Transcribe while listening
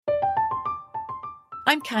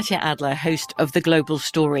I'm Katya Adler, host of The Global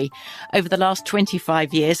Story. Over the last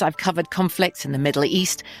 25 years, I've covered conflicts in the Middle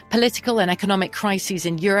East, political and economic crises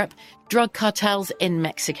in Europe, drug cartels in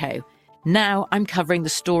Mexico. Now I'm covering the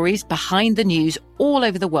stories behind the news all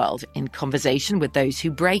over the world in conversation with those who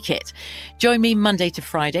break it. Join me Monday to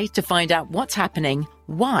Friday to find out what's happening,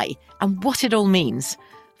 why, and what it all means.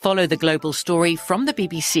 Follow The Global Story from the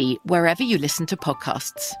BBC wherever you listen to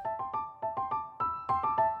podcasts.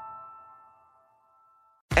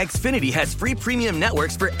 Xfinity has free premium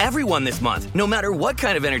networks for everyone this month, no matter what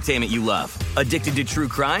kind of entertainment you love. Addicted to true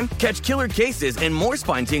crime? Catch killer cases and more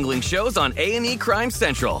spine-tingling shows on A&E Crime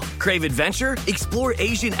Central. Crave adventure? Explore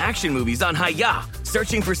Asian action movies on Hi-YAH.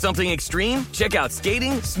 Searching for something extreme? Check out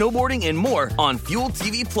skating, snowboarding, and more on Fuel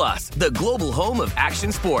TV Plus, the global home of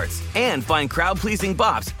action sports. And find crowd-pleasing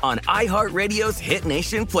bops on iHeartRadio's Hit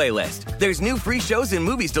Nation playlist. There's new free shows and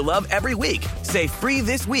movies to love every week. Say free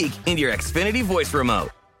this week in your Xfinity voice remote.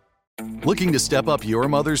 Looking to step up your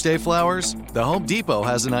Mother's Day flowers? The Home Depot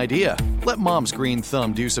has an idea. Let Mom's green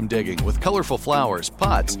thumb do some digging with colorful flowers,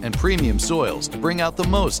 pots, and premium soils to bring out the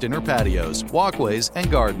most in her patios, walkways, and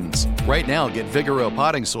gardens. Right now, get Vigoro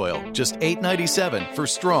potting soil, just $8.97 for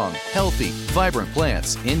strong, healthy, vibrant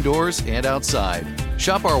plants indoors and outside.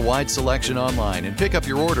 Shop our wide selection online and pick up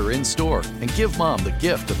your order in-store and give Mom the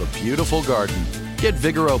gift of a beautiful garden. Get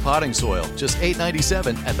Vigoro potting soil, just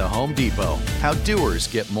 $8.97 at the Home Depot. How doers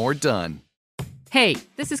get more done. Hey,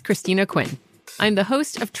 this is Christina Quinn. I'm the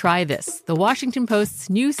host of Try This, the Washington Post's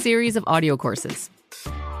new series of audio courses.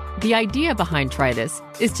 The idea behind Try This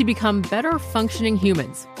is to become better functioning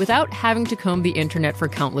humans without having to comb the internet for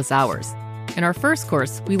countless hours. In our first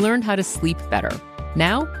course, we learned how to sleep better.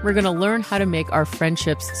 Now, we're going to learn how to make our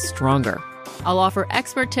friendships stronger. I'll offer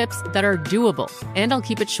expert tips that are doable, and I'll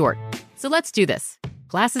keep it short. So let's do this.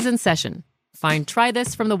 Class is in session. Find Try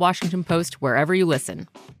This from the Washington Post wherever you listen.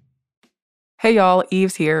 Hey y'all,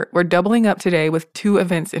 Eves here. We're doubling up today with two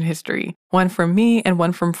events in history. One from me and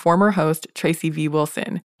one from former host Tracy V.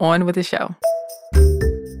 Wilson. On with the show.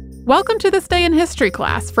 Welcome to This Day in History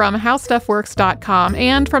class from HowStuffWorks.com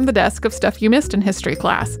and from the desk of Stuff You Missed in History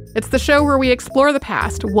class. It's the show where we explore the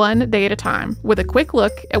past one day at a time with a quick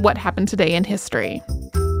look at what happened today in history.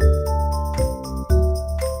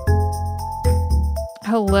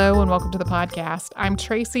 Hello and welcome to the podcast. I'm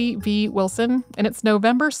Tracy V. Wilson, and it's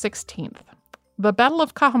November 16th. The Battle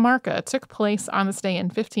of Cajamarca took place on this day in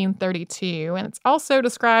 1532, and it's also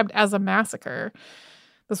described as a massacre.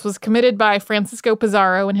 This was committed by Francisco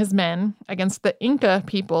Pizarro and his men against the Inca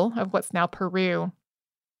people of what's now Peru.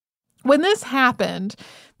 When this happened,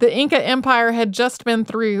 the Inca Empire had just been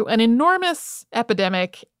through an enormous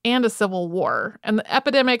epidemic and a civil war, and the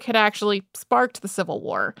epidemic had actually sparked the civil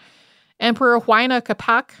war. Emperor Huayna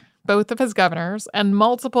Capac, both of his governors, and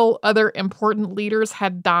multiple other important leaders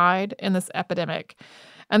had died in this epidemic.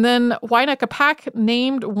 And then Huayna Capac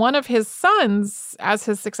named one of his sons as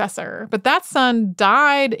his successor. But that son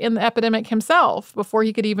died in the epidemic himself before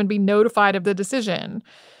he could even be notified of the decision.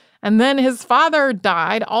 And then his father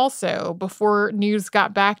died also before news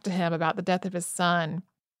got back to him about the death of his son.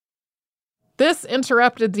 This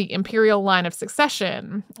interrupted the imperial line of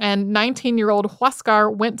succession, and 19-year-old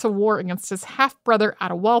Huáscar went to war against his half-brother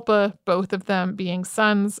Atahualpa, both of them being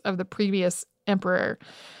sons of the previous emperor.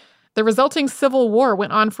 The resulting civil war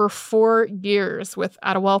went on for 4 years, with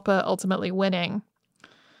Atahualpa ultimately winning.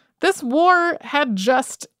 This war had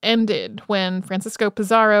just ended when Francisco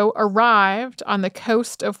Pizarro arrived on the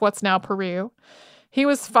coast of what's now Peru. He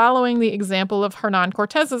was following the example of Hernán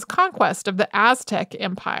Cortés's conquest of the Aztec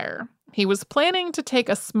Empire. He was planning to take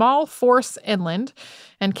a small force inland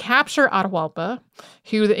and capture Atahualpa,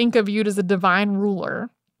 who the Inca viewed as a divine ruler.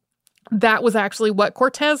 That was actually what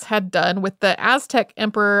Cortés had done with the Aztec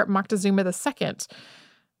Emperor Moctezuma II.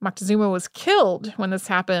 Moctezuma was killed when this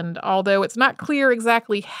happened, although it's not clear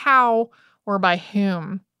exactly how or by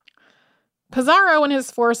whom. Pizarro and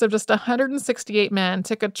his force of just 168 men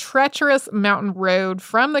took a treacherous mountain road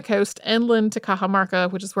from the coast inland to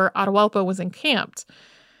Cajamarca, which is where Atahualpa was encamped.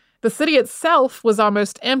 The city itself was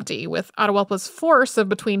almost empty, with Atahualpa's force of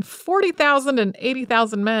between 40,000 and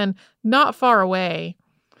 80,000 men not far away.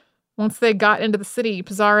 Once they got into the city,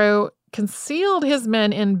 Pizarro concealed his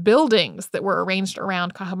men in buildings that were arranged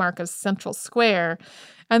around Cajamarca's central square,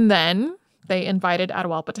 and then they invited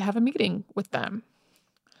Atahualpa to have a meeting with them.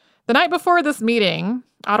 The night before this meeting,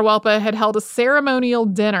 Atahualpa had held a ceremonial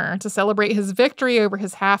dinner to celebrate his victory over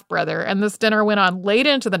his half-brother, and this dinner went on late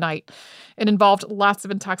into the night. It involved lots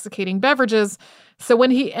of intoxicating beverages, so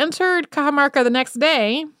when he entered Cajamarca the next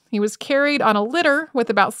day, he was carried on a litter with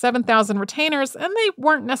about 7,000 retainers, and they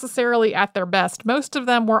weren't necessarily at their best. Most of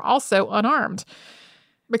them were also unarmed.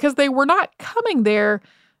 because they were not coming there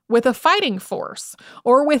with a fighting force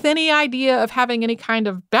or with any idea of having any kind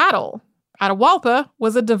of battle. Atahualpa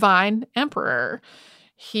was a divine emperor.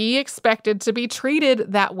 He expected to be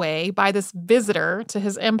treated that way by this visitor to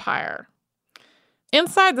his empire.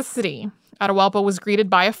 Inside the city, Atahualpa was greeted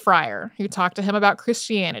by a friar who talked to him about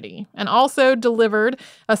Christianity and also delivered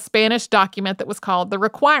a Spanish document that was called the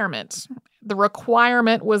Requirement. The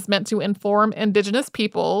Requirement was meant to inform indigenous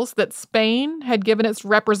peoples that Spain had given its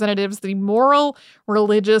representatives the moral,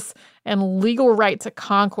 religious, and legal right to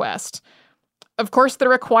conquest. Of course, the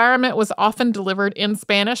Requirement was often delivered in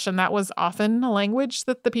Spanish, and that was often a language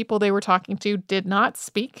that the people they were talking to did not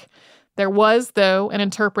speak. There was, though, an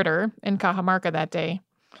interpreter in Cajamarca that day.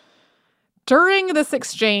 During this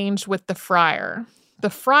exchange with the friar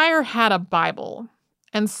had a Bible,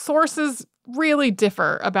 and sources really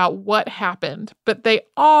differ about what happened, but they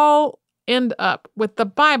all end up with the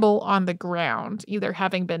Bible on the ground, either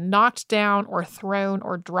having been knocked down or thrown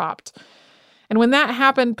or dropped. And when that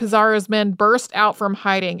happened, Pizarro's men burst out from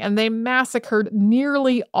hiding, and they massacred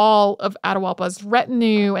nearly all of Atahualpa's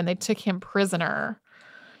retinue, and they took him prisoner.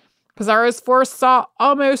 Pizarro's force saw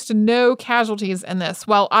almost no casualties in this,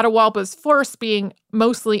 while Atahualpa's force, being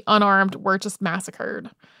mostly unarmed, were just massacred.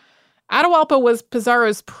 Atahualpa was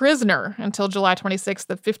Pizarro's prisoner until July 26th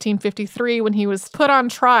of 1553, when he was put on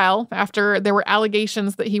trial after there were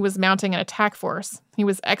allegations that he was mounting an attack force. He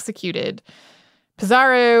was executed.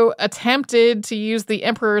 Pizarro attempted to use the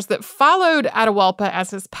emperors that followed Atahualpa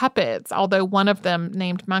as his puppets, although one of them,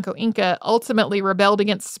 named Manco Inca, ultimately rebelled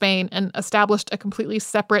against Spain and established a completely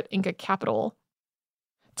separate Inca capital.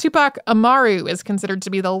 Tupac Amaru is considered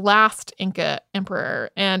to be the last Inca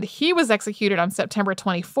emperor, and he was executed on September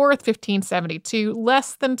 24th, 1572,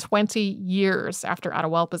 less than 20 years after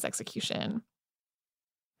Atahualpa's execution.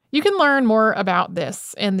 You can learn more about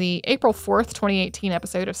this in the April 4th, 2018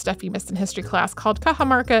 episode of Stuff You Missed in History Class called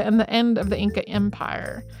Cajamarca and the End of the Inca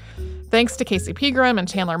Empire. Thanks to Casey Pegram and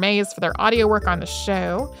Chandler Mays for their audio work on the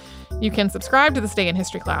show. You can subscribe to This Day in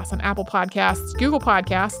History Class on Apple Podcasts, Google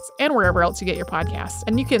Podcasts, and wherever else you get your podcasts.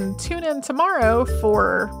 And you can tune in tomorrow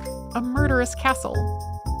for A Murderous Castle.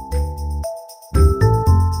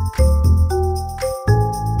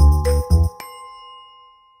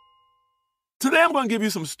 Today I'm going to give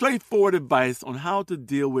you some straightforward advice on how to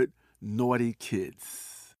deal with naughty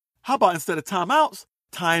kids. How about instead of timeouts,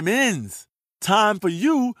 time-ins? Time for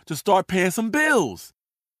you to start paying some bills.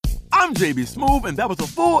 I'm JB Smoove, and that was a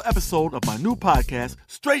full episode of my new podcast,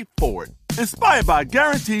 Straightforward, inspired by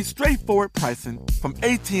guaranteed straightforward pricing from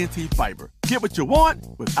AT&T Fiber. Get what you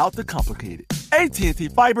want without the complicated. AT&T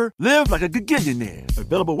Fiber, live like a gigillionaire.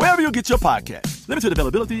 Available wherever you get your podcast. Limited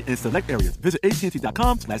availability in select areas. Visit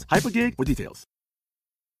AT&T.com/hypergig for details.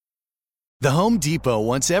 The Home Depot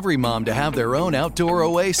wants every mom to have their own outdoor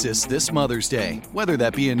oasis this Mother's Day, whether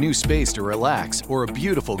that be a new space to relax or a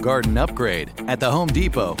beautiful garden upgrade. At the Home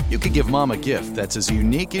Depot, you could give mom a gift that's as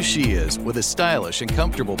unique as she is, with a stylish and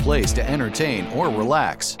comfortable place to entertain or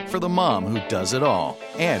relax for the mom who does it all.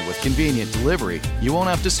 And with convenient delivery, you won't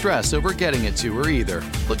have to stress over getting it to her either.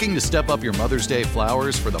 Looking to step up your Mother's Day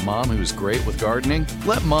flowers for the mom who's great with gardening?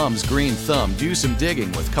 Let Mom's Green Thumb do some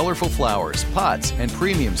digging with colorful flowers, pots, and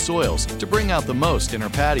premium soils to bring out the most in her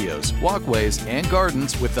patios, walkways, and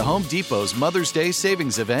gardens with the Home Depot's Mother's Day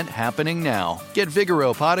Savings Event happening now. Get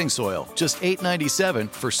Vigoro potting soil, just $8.97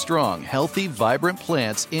 for strong, healthy, vibrant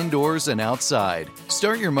plants indoors and outside.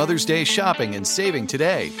 Start your Mother's Day shopping and saving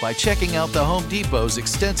today by checking out the Home Depot's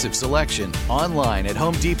extensive selection online at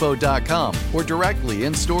HomeDepot.com or directly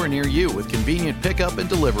in-store near you with convenient pickup and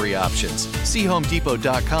delivery options. See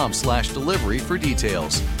HomeDepot.com/delivery for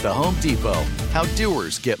details. The Home Depot, how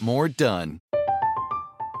doers get more done.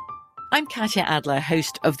 I'm Katya Adler,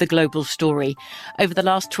 host of The Global Story. Over the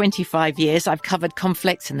last 25 years, I've covered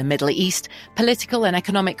conflicts in the Middle East, political and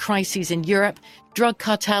economic crises in Europe, drug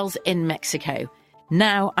cartels in Mexico.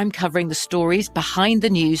 Now I'm covering the stories behind the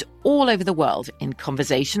news all over the world in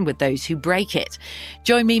conversation with those who break it.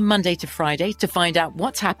 Join me Monday to Friday to find out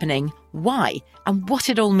what's happening, why, and what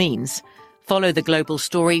it all means. Follow The Global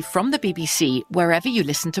Story from the BBC wherever you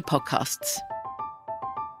listen to podcasts.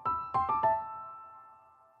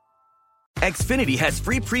 Xfinity has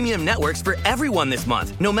free premium networks for everyone this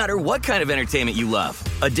month, no matter what kind of entertainment you love.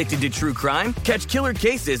 Addicted to true crime? Catch killer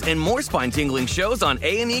cases and more spine-tingling shows on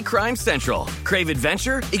A&E Crime Central. Crave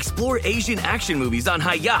adventure? Explore Asian action movies on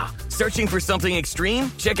Hi-YAH. Searching for something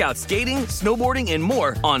extreme? Check out skating, snowboarding, and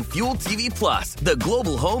more on Fuel TV Plus, the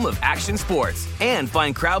global home of action sports. And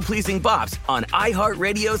find crowd-pleasing bops on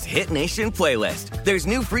iHeartRadio's Hit Nation playlist. There's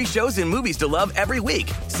new free shows and movies to love every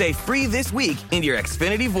week. Say free this week in your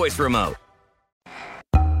Xfinity voice remote.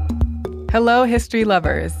 Hello, history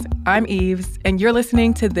lovers. I'm Eves, and you're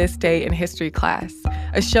listening to This Day in History Class,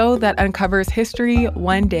 a show that uncovers history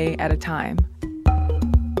one day at a time.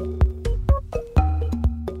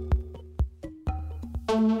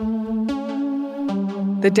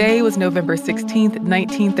 The day was November 16th,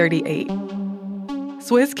 1938.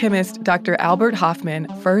 Swiss chemist Dr. Albert Hofmann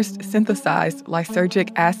first synthesized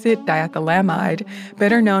lysergic acid diethylamide,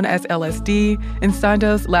 better known as LSD, in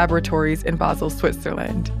Sandoz laboratories in Basel,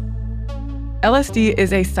 Switzerland. LSD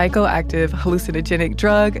is a psychoactive hallucinogenic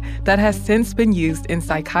drug that has since been used in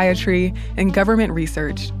psychiatry, in government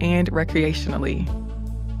research, and recreationally.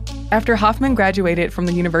 After Hofmann graduated from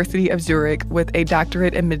the University of Zurich with a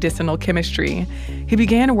doctorate in medicinal chemistry, he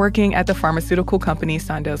began working at the pharmaceutical company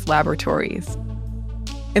Sandoz Laboratories.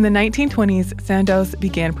 In the 1920s, Sandoz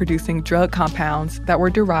began producing drug compounds that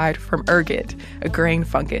were derived from ergot, a grain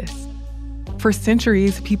fungus. For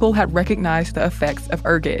centuries, people had recognized the effects of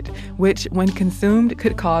ergot, which, when consumed,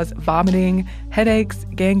 could cause vomiting, headaches,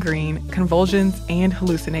 gangrene, convulsions, and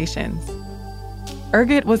hallucinations.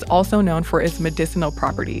 Ergot was also known for its medicinal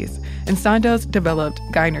properties, and Sandoz developed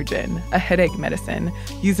Gynergen, a headache medicine,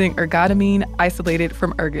 using ergotamine isolated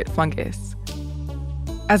from ergot fungus.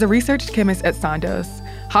 As a research chemist at Sandoz,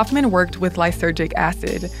 Hofmann worked with lysergic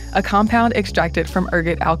acid, a compound extracted from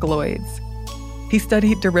ergot alkaloids. He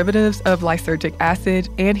studied derivatives of lysergic acid,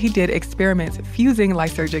 and he did experiments fusing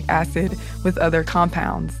lysergic acid with other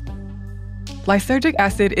compounds. Lysergic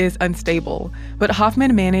acid is unstable, but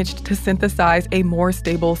Hofmann managed to synthesize a more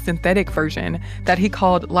stable synthetic version that he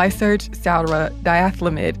called Lyserg-Saurer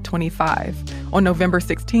diethylamide 25 on November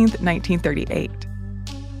 16, 1938.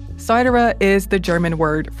 Saurer is the German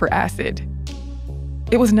word for acid.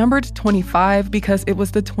 It was numbered 25 because it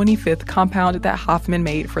was the 25th compound that Hofmann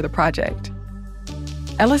made for the project.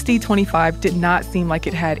 LSD-25 did not seem like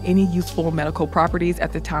it had any useful medical properties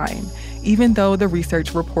at the time, even though the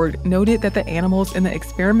research report noted that the animals in the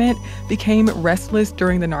experiment became restless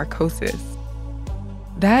during the narcosis.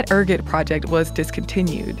 That ergot project was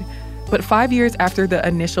discontinued, but 5 years after the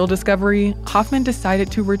initial discovery, Hofmann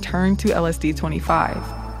decided to return to LSD-25.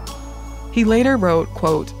 He later wrote,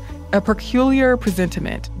 quote, "A peculiar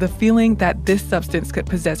presentiment, the feeling that this substance could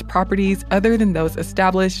possess properties other than those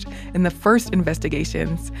established in the first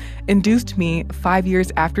investigations, induced me, 5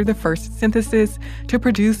 years after the first synthesis, to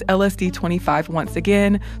produce LSD-25 once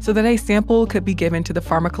again so that a sample could be given to the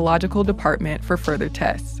pharmacological department for further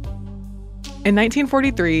tests." In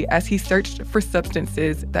 1943, as he searched for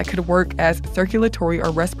substances that could work as circulatory or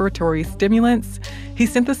respiratory stimulants, he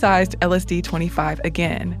synthesized LSD-25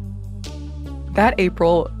 again. That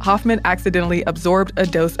April, Hofmann accidentally absorbed a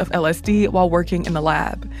dose of LSD while working in the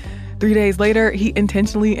lab. 3 days later, he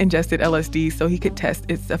intentionally ingested LSD so he could test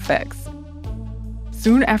its effects.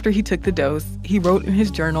 Soon after he took the dose, he wrote in his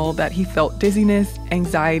journal that he felt dizziness,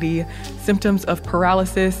 anxiety, symptoms of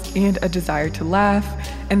paralysis, and a desire to laugh,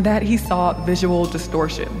 and that he saw visual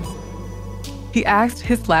distortions. He asked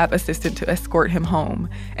his lab assistant to escort him home,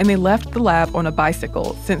 and they left the lab on a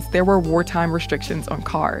bicycle since there were wartime restrictions on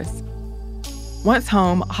cars. Once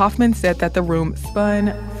home, Hofmann said that the room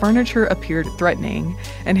spun, furniture appeared threatening,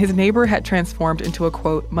 and his neighbor had transformed into a,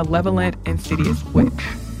 quote, malevolent, insidious witch.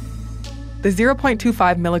 The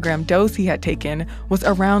 0.25 milligram dose he had taken was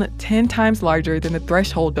around 10 times larger than the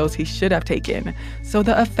threshold dose he should have taken, so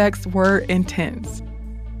the effects were intense.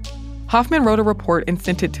 Hofmann wrote a report and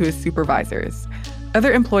sent it to his supervisors.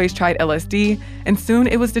 Other employees tried LSD, and soon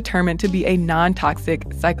it was determined to be a non-toxic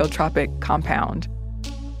psychotropic compound.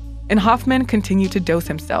 And Hofmann continued to dose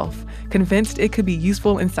himself, convinced it could be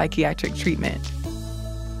useful in psychiatric treatment.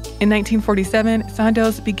 In 1947,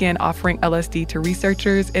 Sandoz began offering LSD to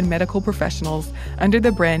researchers and medical professionals under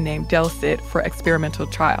the brand name Delsit for experimental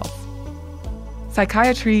trials.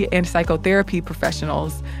 Psychiatry and psychotherapy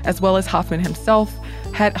professionals, as well as Hofmann himself,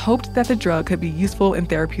 had hoped that the drug could be useful in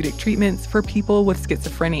therapeutic treatments for people with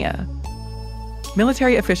schizophrenia.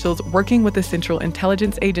 Military officials working with the Central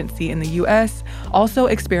Intelligence Agency in the U.S. also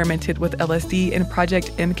experimented with LSD in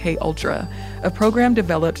Project MKUltra, a program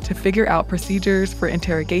developed to figure out procedures for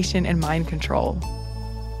interrogation and mind control.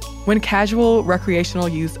 When casual recreational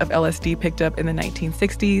use of LSD picked up in the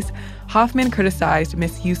 1960s, Hofmann criticized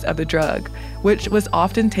misuse of the drug, which was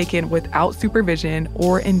often taken without supervision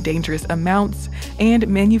or in dangerous amounts and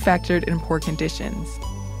manufactured in poor conditions.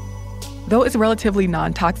 Though it's relatively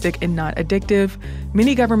non-toxic and non-addictive,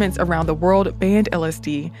 many governments around the world banned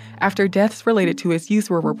LSD after deaths related to its use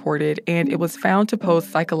were reported, and it was found to pose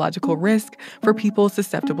psychological risk for people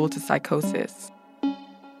susceptible to psychosis.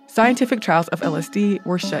 Scientific trials of LSD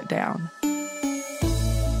were shut down.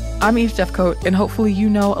 I'm Eve Jeffcoat, and hopefully you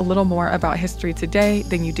know a little more about history today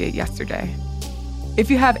than you did yesterday.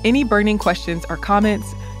 If you have any burning questions or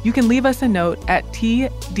comments, you can leave us a note at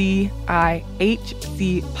TDIHC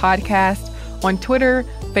Podcast on Twitter,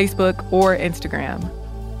 Facebook, or Instagram.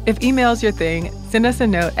 If email's your thing, send us a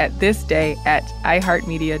note at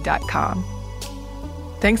thisday@iheartmedia.com.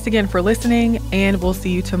 Thanks again for listening, and we'll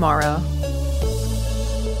see you tomorrow.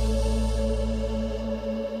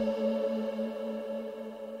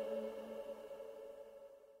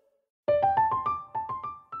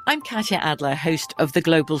 I'm Katya Adler, host of The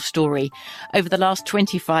Global Story. Over the last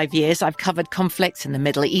 25 years, I've covered conflicts in the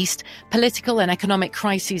Middle East, political and economic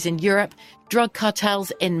crises in Europe, drug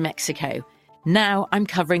cartels in Mexico. Now I'm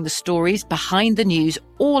covering the stories behind the news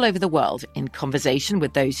all over the world in conversation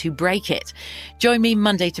with those who break it. Join me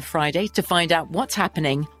Monday to Friday to find out what's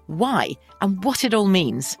happening, why, and what it all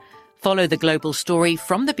means. Follow The Global Story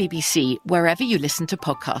from the BBC wherever you listen to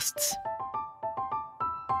podcasts.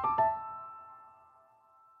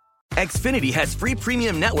 Xfinity has free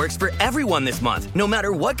premium networks for everyone this month, no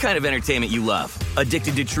matter what kind of entertainment you love.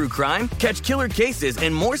 Addicted to true crime? Catch killer cases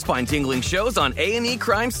and more spine-tingling shows on A&E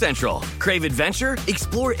Crime Central. Crave adventure?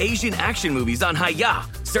 Explore Asian action movies on Hi-YAH.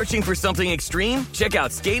 Searching for something extreme? Check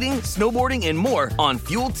out skating, snowboarding, and more on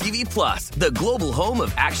Fuel TV Plus, the global home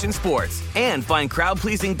of action sports. And find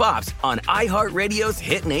crowd-pleasing bops on iHeartRadio's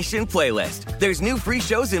Hit Nation playlist. There's new free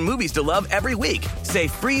shows and movies to love every week. Say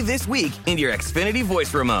free this week in your Xfinity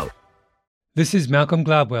voice remote. This is Malcolm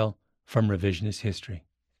Gladwell from Revisionist History.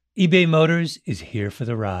 eBay Motors is here for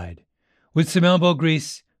the ride. With some elbow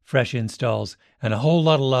grease, fresh installs, and a whole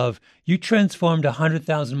lot of love, you transformed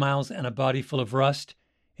 100,000 miles and a body full of rust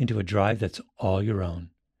into a drive that's all your own.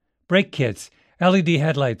 Brake kits, LED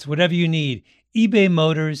headlights, whatever you need, eBay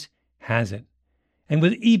Motors has it. And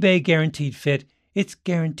with eBay Guaranteed Fit, it's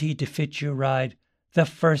guaranteed to fit your ride the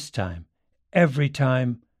first time, every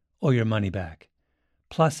time, or your money back.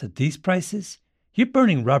 Plus, at these prices, you're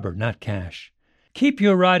burning rubber, not cash. Keep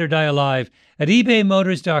your ride or die alive at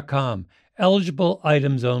ebaymotors.com. Eligible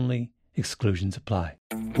items only. Exclusions apply.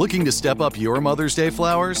 Looking to step up your Mother's Day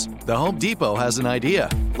flowers? The Home Depot has an idea.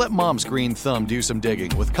 Let Mom's green thumb do some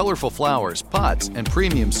digging with colorful flowers, pots, and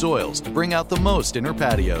premium soils to bring out the most in her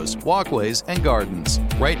patios, walkways, and gardens.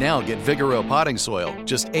 Right now, get Vigoro potting soil,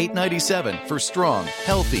 just $8.97 for strong,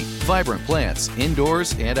 healthy, vibrant plants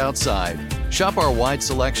indoors and outside. Shop our wide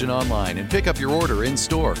selection online and pick up your order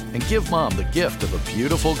in-store and give Mom the gift of a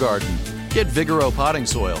beautiful garden. Get Vigoro potting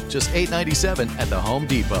soil, just $8.97 at the Home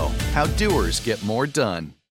Depot. How doers get more done.